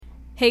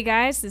Hey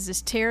guys, this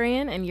is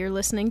Terrian, and you're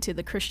listening to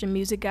the Christian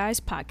Music Guys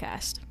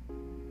podcast.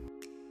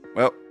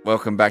 Well,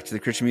 welcome back to the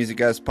Christian Music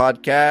Guys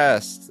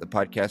podcast, the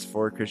podcast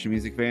for Christian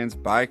music fans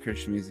by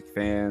Christian music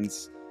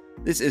fans.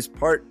 This is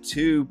part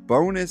 2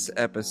 bonus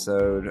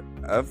episode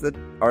of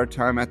our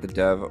time at the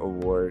Dove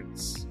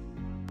Awards.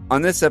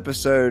 On this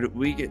episode,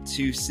 we get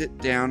to sit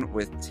down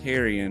with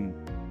Terrian.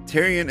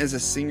 Terrian is a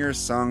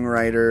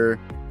singer-songwriter.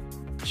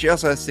 She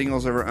also has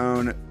singles of her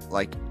own,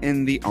 like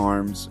In the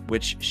Arms,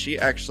 which she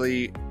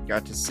actually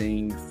got to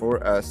sing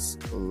for us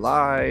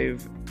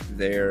live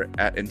there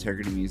at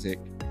Integrity Music.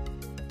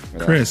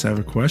 Chris, I have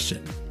a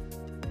question.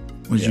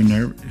 Was you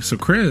nervous? So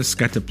Chris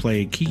got to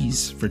play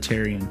keys for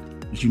Terrian.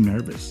 Was you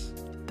nervous?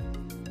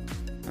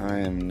 I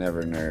am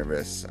never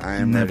nervous. I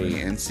am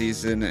ready in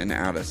season and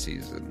out of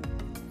season.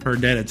 Heard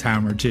that a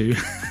time or two.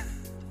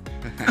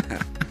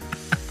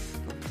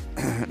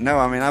 No,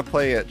 I mean I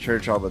play at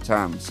church all the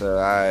time, so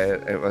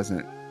I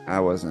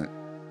wasn't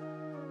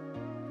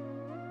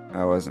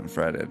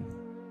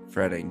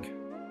fretting.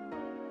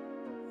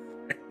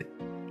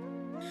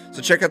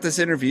 So check out this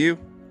interview.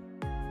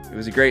 It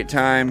was a great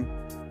time.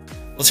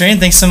 Well, Terrian,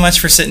 thanks so much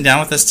for sitting down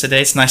with us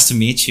today. It's nice to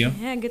meet you.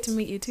 Yeah, good to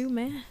meet you too,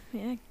 man.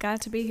 Yeah,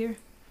 glad to be here.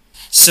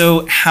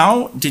 So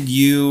how did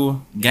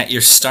you get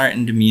your start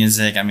into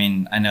music? I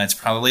mean, I know it's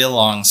probably a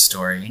long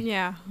story.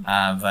 Yeah.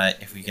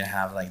 But if we could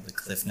have like the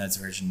Cliff Notes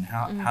version,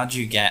 how'd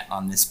you get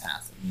on this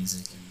path of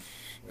music and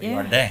where you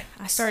are today?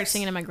 I started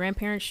singing in my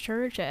grandparents'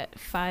 church at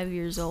 5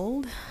 years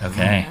old.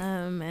 Okay.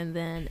 And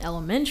then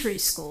elementary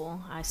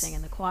school, I sang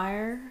in the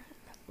choir.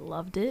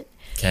 Loved it.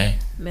 Okay.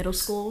 Middle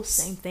school,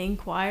 same thing,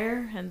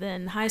 choir. And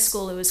then high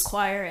school, it was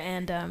choir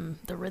and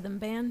the rhythm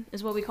band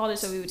is what we called it.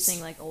 So we would sing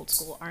like old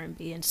school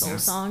R&B and soul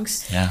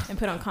songs and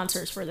put on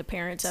concerts for the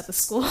parents at the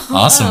school.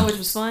 Awesome. Which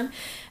was fun.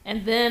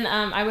 And then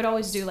I would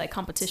always do like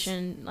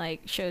competition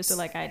like shows. So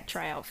like I'd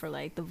try out for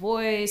like The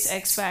Voice,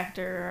 X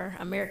Factor,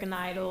 American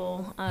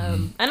Idol.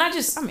 And I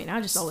just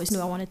always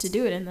knew I wanted to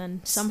do it. And then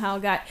somehow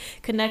got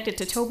connected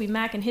to Toby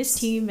Mac and his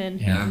team.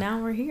 And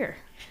now we're here.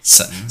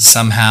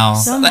 Somehow,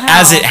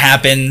 as it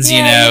happens,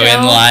 in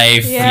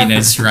life,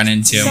 just run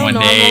into him one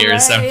day or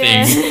something.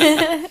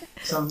 Yeah.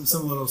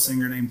 some little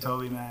singer named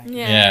Toby Mac.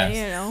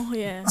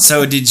 Yeah.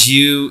 So did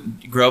you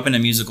grow up in a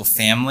musical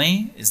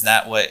family? Is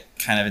that what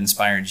kind of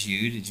inspired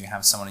you? Did you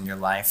have someone in your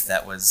life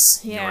that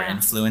was your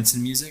influence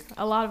in music?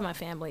 A lot of my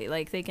family,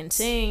 like they can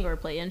sing or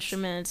play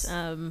instruments.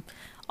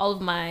 All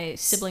of my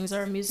siblings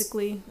are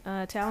musically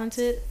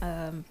talented,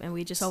 and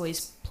we just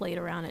always played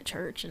around at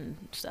church and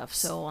stuff.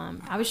 So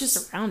I was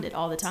just around it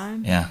all the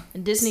time. Yeah.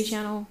 And Disney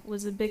Channel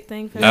was a big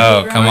thing for me.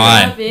 Oh, come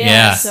on.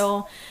 Yeah.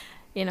 So,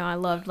 I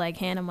loved like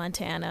Hannah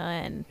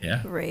Montana and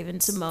Raven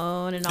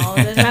Simone and all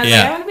of this. And I was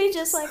like, I want to be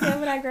just like them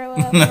when I grow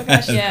up. Oh my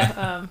gosh,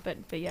 yeah. But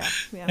yeah.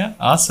 Yeah,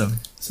 awesome.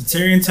 So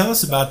Terrian, tell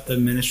us about the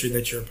ministry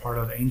that you're a part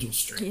of, Angel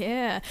Street.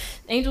 Yeah,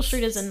 Angel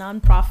Street is a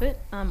nonprofit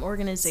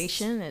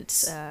organization.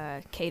 It's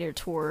catered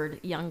toward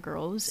young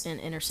girls in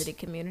inner city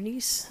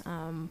communities.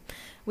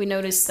 We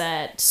noticed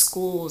that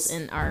schools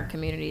in our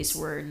communities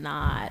were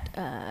not.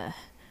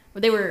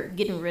 They were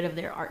getting rid of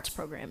their arts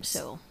programs,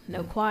 so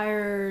no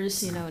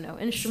choirs, no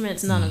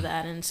instruments, none of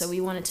that. And so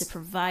we wanted to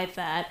provide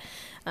that.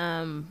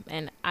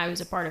 And I was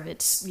a part of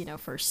its,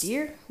 first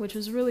year, which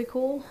was really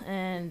cool.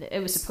 And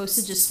it was supposed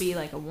to just be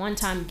like a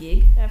one-time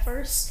gig at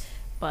first.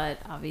 But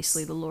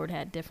obviously the Lord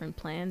had different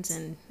plans,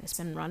 and it's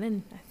been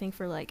running, I think,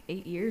 for like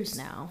 8 years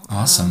now.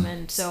 Awesome.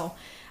 And so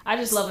I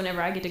just love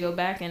whenever I get to go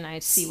back and I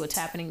see what's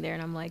happening there.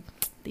 And I'm like,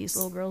 these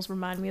little girls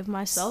remind me of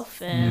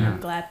myself. And I'm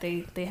glad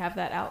they have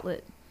that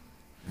outlet.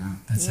 Yeah,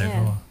 that's so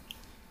cool.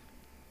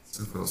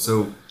 So cool.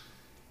 So,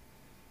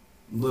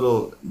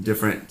 little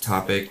different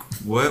topic.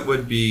 What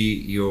would be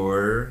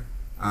your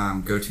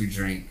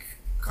go-to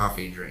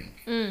coffee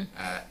drink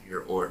at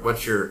your order?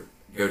 What's your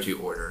go-to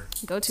order?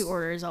 Go-to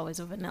order is always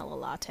a vanilla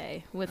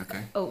latte with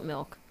oat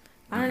milk.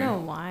 I don't know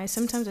why.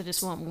 Sometimes I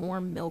just want more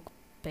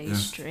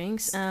milk-based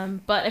drinks.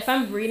 But if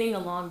I'm reading a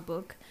long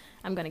book,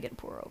 I'm going to get a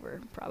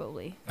pour-over,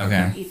 probably.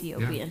 Okay.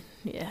 Ethiopian,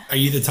 yeah. Are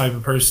you the type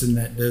of person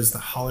that does the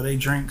holiday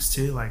drinks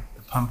too, like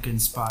the pumpkin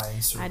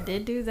spice? I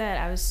did do that.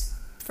 I was,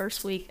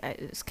 first week,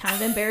 it's kind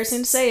of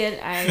embarrassing to say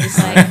it. I was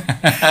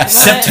like...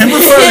 September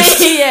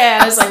 1st! Yeah,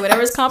 I was like,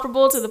 whatever's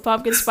comparable to the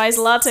pumpkin spice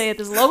latte at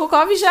this local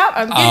coffee shop,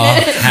 I'm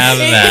getting it. Have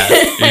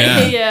that.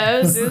 Yeah. Yeah,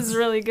 it was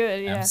really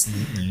good, yeah.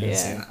 Absolutely.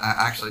 Yeah. I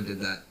actually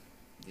did that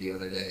the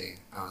other day.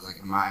 I was like,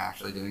 am I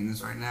actually doing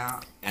this right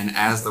now? And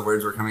as the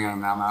words were coming out of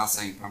my mouth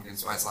saying pumpkin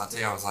spice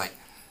latte, I was like,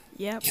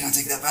 yep. Can I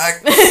take that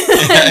back?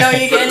 No,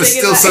 you can't. But it was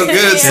still so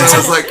good, so I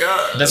was like,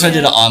 That's why I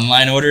did an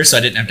online order, so I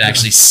didn't have to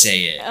actually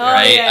say it,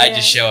 right? Yeah, I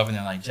just show up and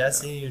they're like,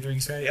 Jesse, your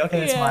drink's ready. Okay,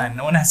 that's fine.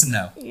 No one has to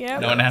know. Yeah.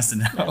 No one has to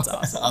know. That's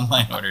awesome.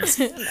 Online orders.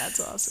 That's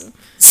awesome.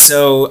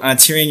 So,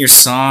 Tyrion, your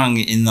song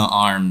In the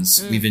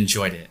Arms, we've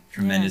enjoyed it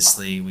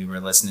tremendously. We were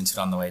listening to it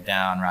on the way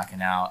down,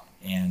 rocking out.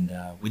 And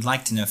we'd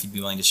like to know if you'd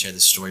be willing to share the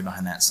story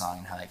behind that song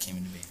and how that came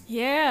into being.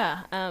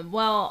 Yeah.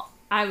 Well,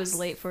 I was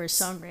late for a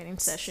songwriting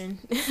session.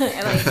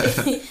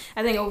 I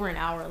think over an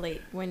hour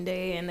late one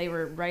day, and they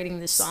were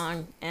writing this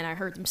song, and I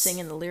heard them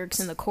singing the lyrics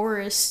in the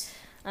chorus.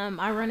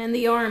 I run in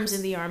the arms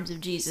of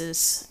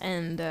Jesus,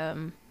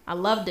 and I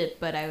loved it,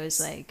 but I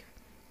was like,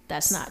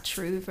 that's not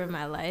true for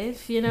my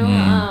life, you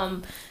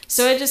know?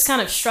 So it just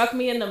kind of struck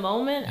me in the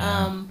moment.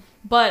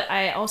 But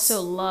I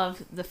also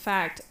love the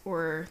fact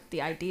or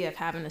the idea of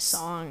having a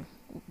song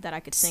that I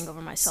could sing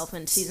over myself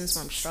in seasons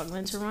where I'm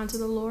struggling to run to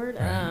the Lord.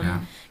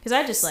 Because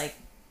I just like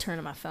turn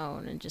to my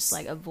phone and just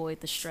like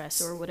avoid the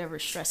stress or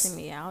whatever's stressing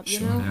me out,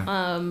 you know?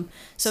 Yeah.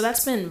 So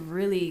that's been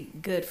really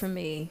good for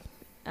me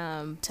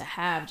to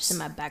have just in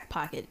my back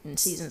pocket in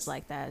seasons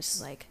like that.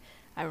 It's like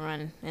I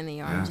run in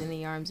the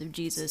arms of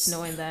Jesus,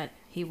 knowing that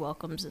he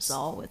welcomes us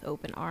all with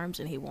open arms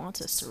and he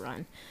wants us to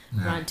run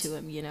to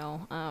him, you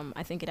know.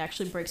 I think it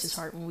actually breaks his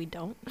heart when we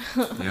don't.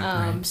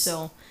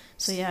 So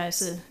yeah,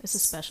 it's a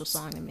special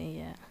song to me.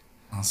 Yeah.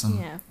 Awesome.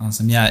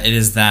 Yeah, it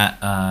is that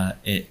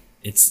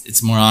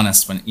it's more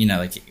honest when, you know,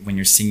 like when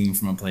you're singing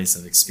from a place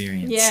of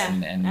experience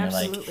and you're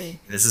like,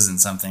 this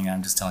isn't something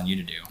I'm just telling you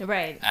to do.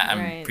 Right.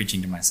 I'm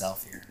preaching to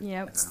myself here.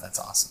 Yep. That's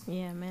awesome.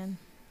 Yeah, man.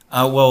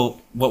 Well,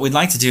 what we'd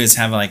like to do is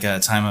have like a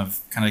time of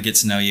kind of get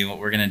to know you. What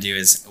we're going to do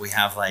is we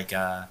have like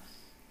kind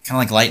of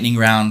like lightning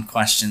round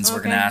questions we're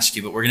going to ask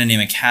you, but we're going to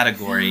name a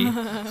category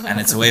and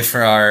it's a way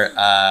for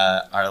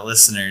our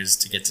listeners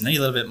to get to know you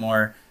a little bit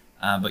more.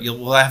 But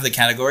we'll have the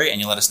category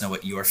and you'll let us know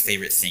what your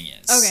favorite thing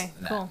is. Okay,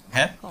 cool.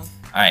 Okay? Cool.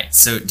 All right.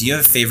 So do you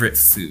have a favorite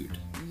food?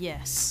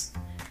 Yes.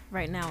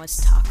 Right now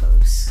it's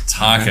tacos.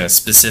 Taco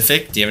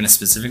specific? Do you have a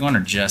specific one or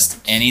just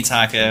any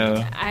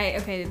taco?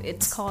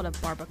 It's called a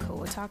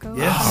barbacoa taco.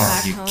 Yeah.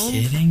 Are you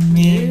kidding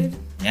me? Dude.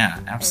 Yeah,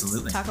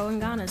 absolutely. It's Taco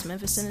and Ghana's,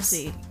 Memphis,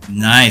 Tennessee.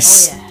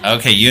 Nice. Oh, yeah.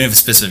 Okay, you have a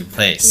specific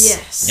place.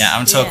 Yes. Yeah,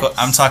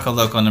 I'm Taco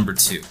Loco number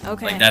 2.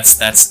 Okay. Like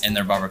that's in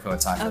their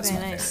barbacoa tacos. Okay,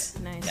 nice.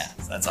 Yeah,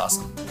 so that's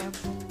awesome. Yep.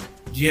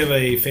 Do you have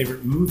a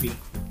favorite movie?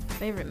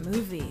 Favorite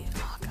movie?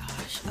 Oh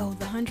gosh. Oh,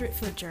 The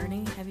 100-Foot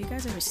Journey. Have you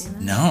guys ever seen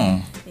that?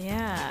 No.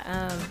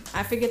 Yeah.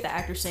 I forget the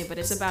actor's name, but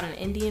it's about an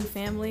Indian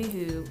family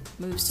who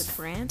moves to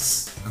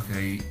France.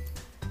 Okay.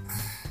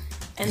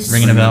 And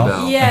Ringing a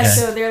bell? Yeah, okay.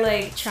 So they're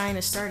like trying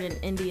to start an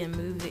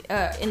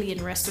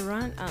Indian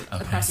restaurant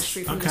across the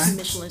street from this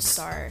Michelin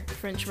star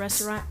French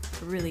restaurant.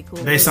 Really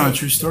cool. Based on a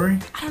true story?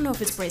 I don't know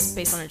if it's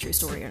based on a true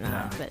story or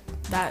not, but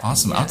that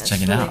awesome. I'll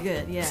check it really out.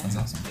 Good, yeah. Sounds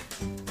awesome.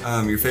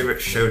 Your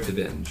favorite show to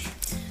binge?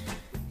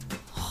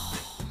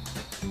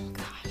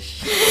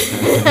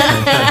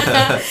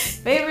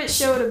 Favorite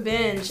show to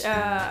binge?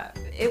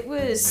 It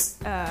was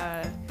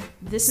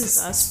This Is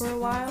Us for a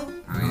while.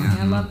 Oh, yeah.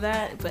 I love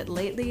that. But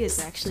lately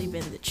it's actually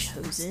been The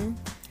Chosen.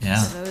 Yeah.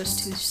 So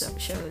those two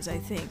shows I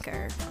think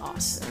are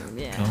awesome.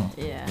 Yeah. Cool.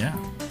 Yeah.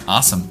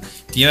 Awesome.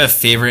 Do you have a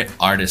favorite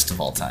artist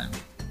of all time?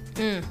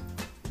 Good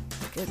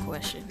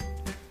question.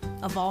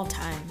 Of all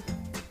time.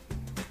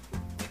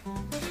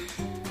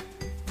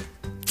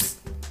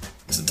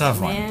 It's a tough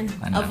Man,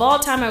 one. of all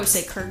time I would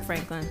say Kirk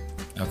Franklin.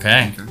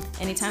 Okay.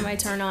 Anytime I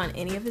turn on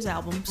any of his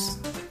albums,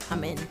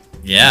 I'm in.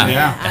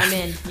 Yeah. I'm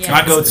in. Yeah.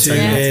 My go-to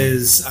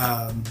is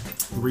The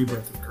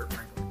Rebirth of Kurt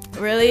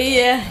Franklin. Really?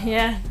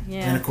 Yeah.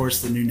 And of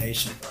course the New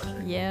Nation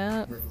project.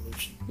 Yep.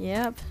 Revolution.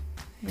 Yep.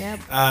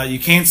 You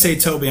can't say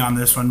Toby on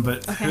this one,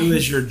 but who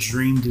is your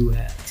dream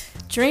duet?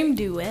 Dream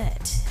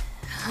duet.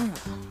 Oh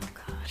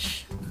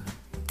gosh,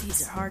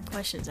 these are hard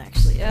questions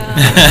actually.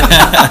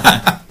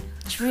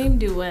 Dream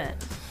duet.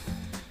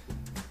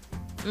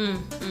 I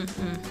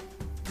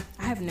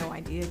have no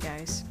idea,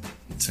 guys.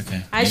 It's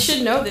okay. I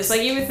should know this.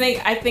 Like you would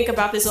think I think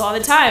about this all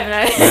the time, and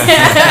I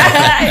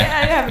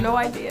have no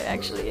idea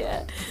actually.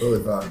 Yeah.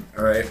 Really fun.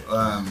 All right.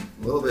 A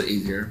little bit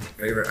easier.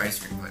 Favorite ice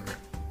cream flavor?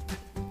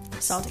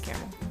 Salted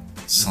caramel.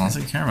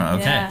 Salted caramel.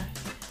 Okay. Yeah.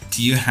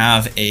 Do you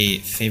have a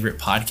favorite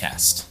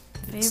podcast?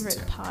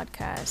 Favorite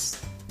podcast.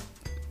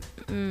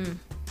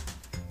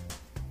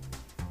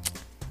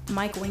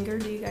 Mike Winger.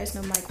 Do you guys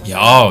know Mike Winger?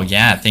 Oh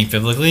yeah. Think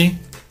Biblically.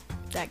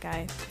 That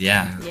guy.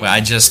 Yeah. Yeah. Well,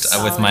 I just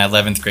with my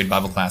Solid. 11th grade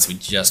Bible class, we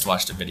just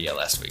watched a video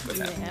last week with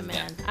him. Yeah,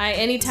 man.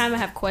 Anytime I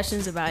have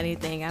questions about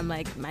anything, I'm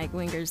like, Mike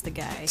Winger's the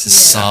guy. He's a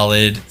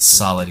solid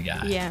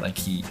guy. Yeah. Like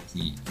he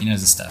knows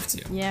his stuff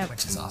too. Yeah.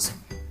 Which is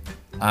awesome.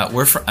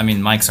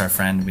 Mike's our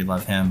friend. We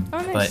love him. Oh,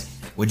 nice. But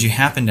would you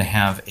happen to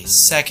have a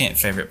second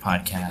favorite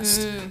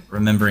podcast?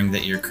 Remembering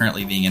that you're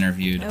currently being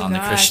interviewed on the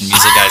Christian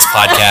Music Guys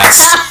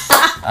podcast.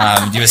 Do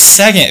you have a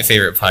second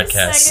favorite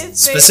podcast?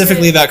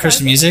 Specifically about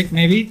Christian music,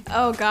 maybe?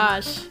 Oh,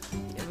 gosh.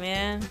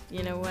 Man,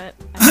 you know what?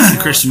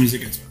 Christian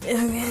music is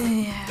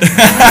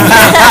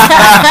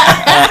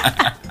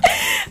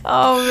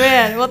Oh,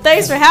 man. Well,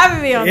 thanks for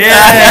having me on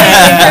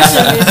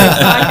Christian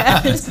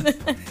music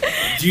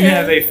podcast. Do you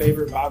have a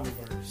favorite Bible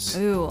verse?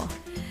 Ooh.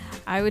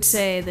 I would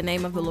say the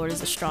name of the Lord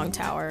is a strong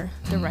tower.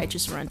 The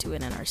righteous run to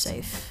it and are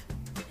safe.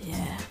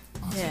 Yeah.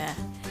 Awesome. Yeah.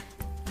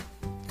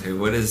 Okay,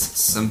 what is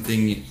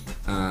something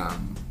that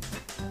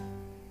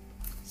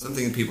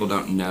people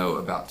don't know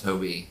about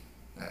Toby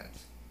that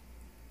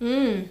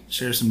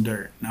Share some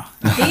dirt. No.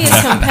 He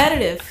is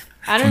competitive.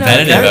 I don't know.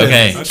 Competitive,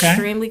 okay.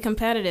 Extremely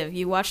competitive.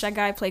 You watch that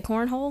guy play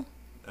cornhole?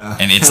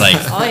 And it's like,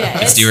 Oh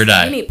yeah, it's do or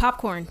die. You need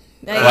popcorn.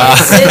 Wow.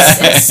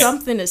 It's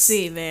something to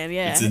see, man.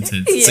 Yeah. It's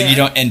intense. Yeah. So you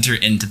don't enter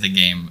into the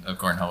game of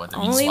cornhole with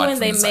them. Only when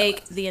they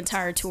make the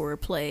entire tour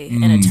play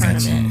in a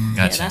tournament.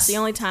 Gotcha. Yeah, that's the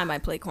only time I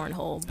play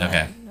cornhole. But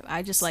Okay.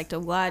 I just like to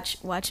watch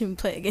him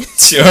play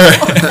against. Sure.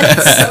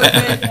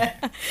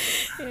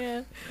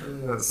 Yeah.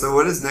 So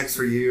what is next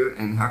for you,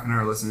 and how can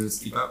our listeners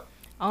keep up?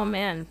 Oh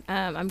man,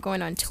 I'm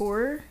going on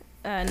tour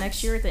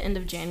next year at the end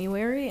of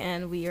January,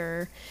 and we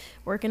are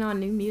working on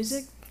new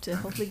music to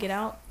hopefully get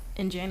out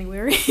in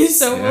January.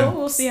 So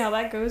we'll see how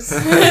that goes.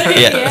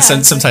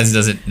 Sometimes it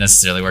doesn't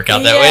necessarily work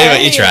out that way,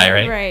 but you try,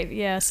 right? Right.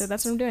 Yeah. So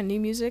that's what I'm doing. New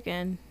music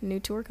and new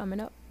tour coming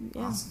up.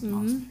 Yeah.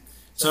 Awesome.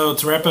 So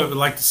to wrap up, I'd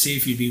like to see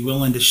if you'd be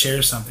willing to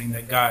share something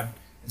that God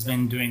has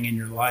been doing in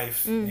your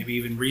life, maybe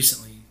even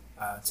recently,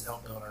 to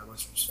help build our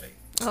listeners' faith.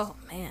 Oh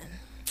man,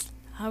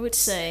 I would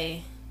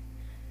say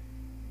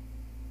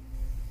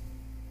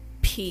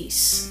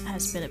peace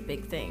has been a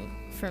big thing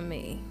for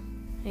me.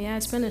 Yeah,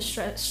 it's been a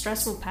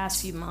stressful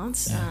past few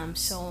months. Yeah.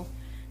 So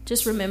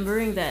just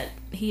remembering that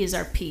He is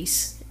our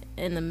peace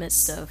in the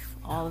midst of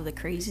all of the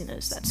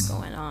craziness that's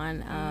going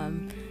on.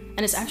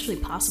 And it's actually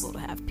possible to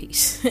have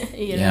peace,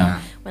 you know,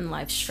 when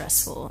life's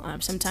stressful.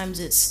 Sometimes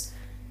it's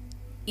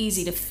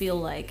easy to feel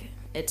like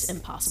it's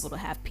impossible to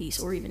have peace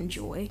or even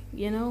joy,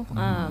 you know.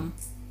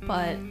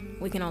 But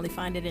we can only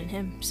find it in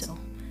Him. So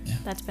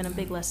that's been a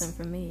big lesson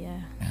for me.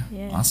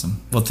 Yeah.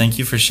 Awesome. Well, thank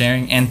you for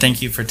sharing, and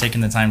thank you for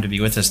taking the time to be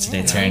with us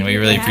today, Terrian. We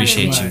really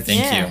appreciate you.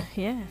 Thank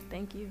you. Yeah,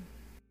 thank you.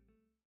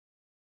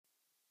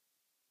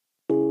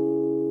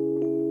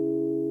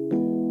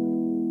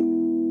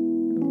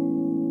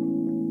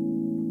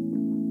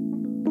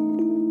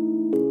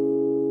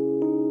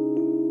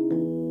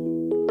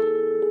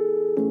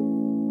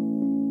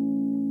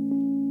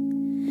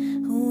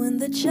 When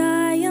the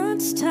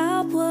giants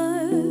tower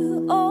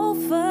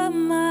over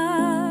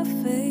my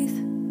faith,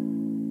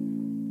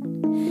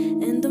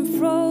 and I'm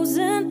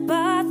frozen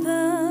by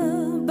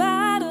the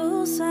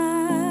battles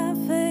I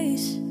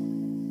face,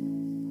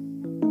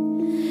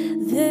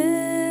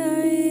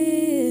 there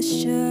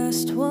is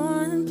just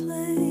one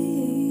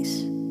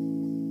place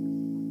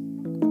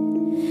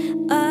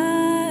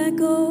I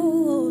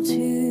go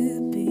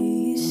to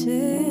be safe.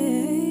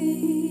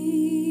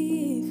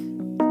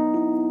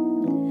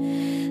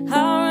 I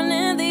run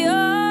in the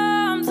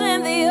arms,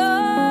 in the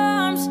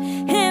arms,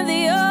 in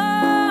the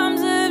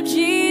arms of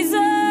Jesus,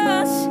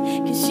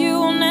 'cause you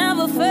will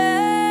never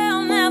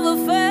fail, never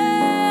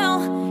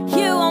fail.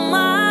 You are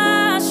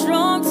my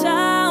strong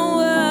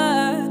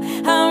tower.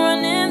 I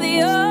run in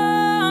the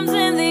arms,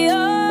 in the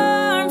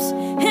arms,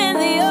 in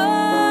the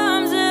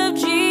arms of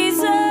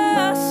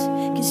Jesus,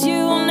 'cause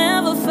you will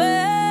never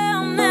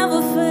fail,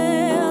 never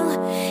fail.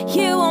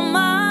 You are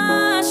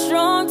my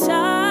strong tower.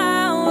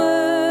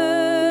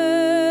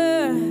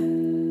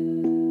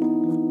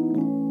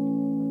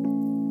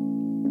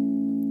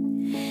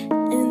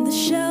 In the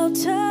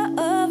shelter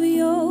of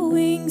your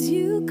wings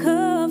you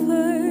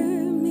cover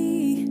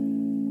me,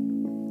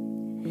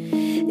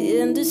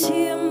 and as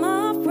here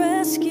my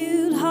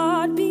rescued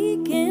heart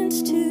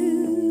begins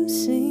to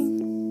sing,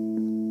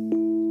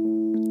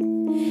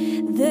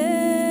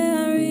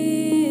 there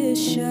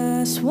is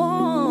just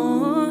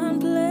one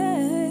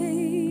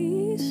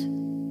place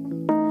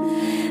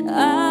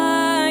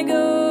I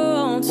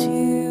go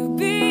to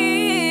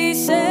be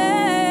safe.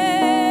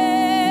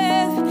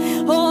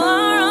 Oh,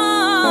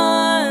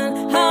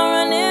 I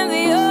run in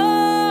the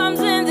arms,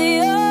 in the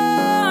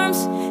arms,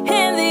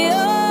 in the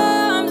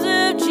arms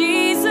of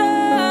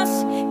Jesus,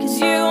 'cause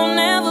you will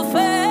never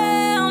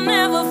fail,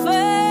 never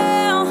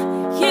fail.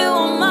 You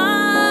are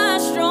my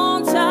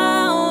strong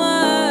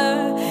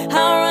tower. I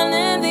run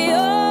in the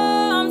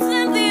arms,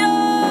 in the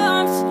arms.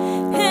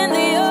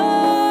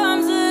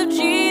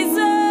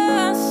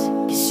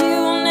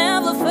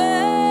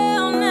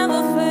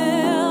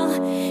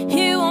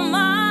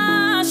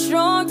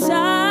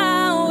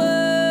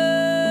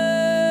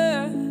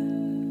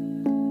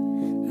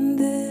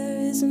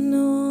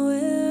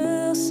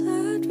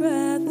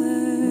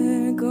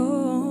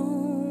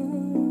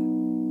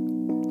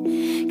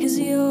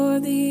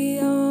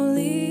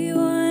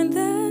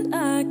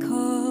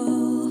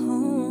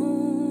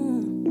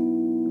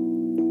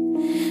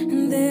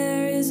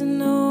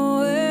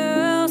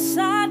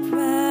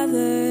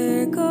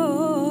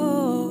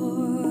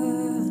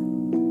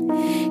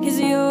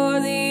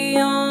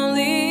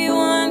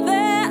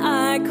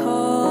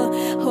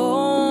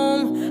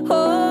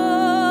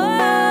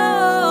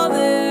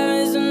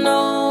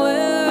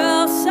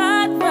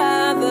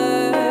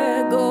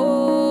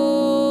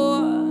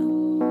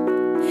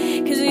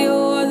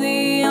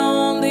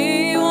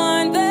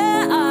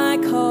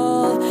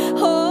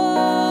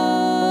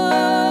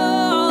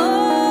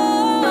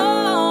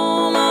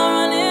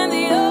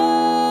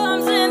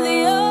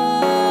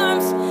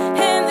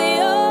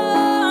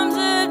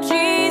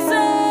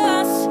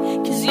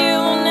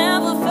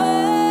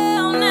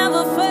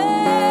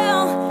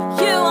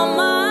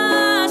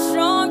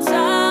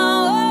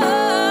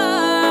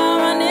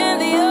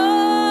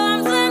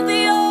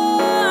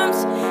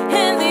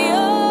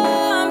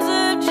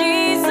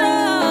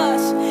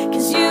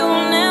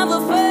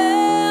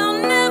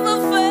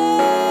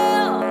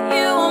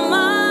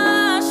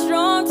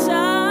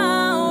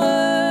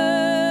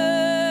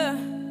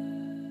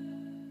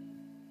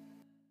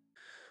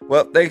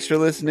 Well, thanks for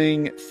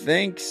listening.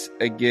 Thanks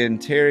again,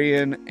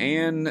 Terrian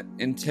and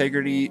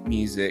Integrity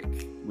Music.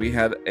 We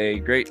had a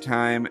great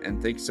time,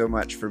 and thanks so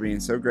much for being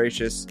so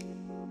gracious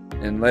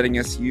and letting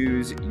us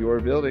use your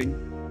building.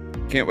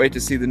 Can't wait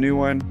to see the new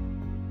one.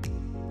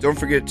 Don't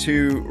forget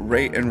to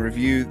rate and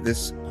review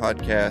this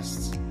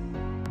podcast.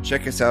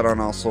 Check us out on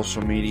all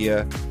social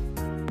media.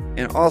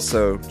 And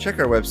also, check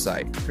our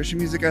website,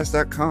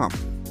 ChristianMusicGuys.com.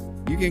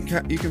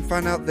 You can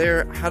find out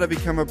there how to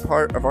become a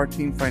part of our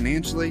team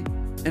financially,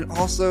 and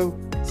also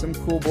some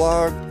cool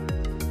blog.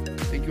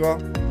 Thank you all.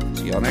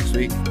 See y'all next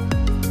week.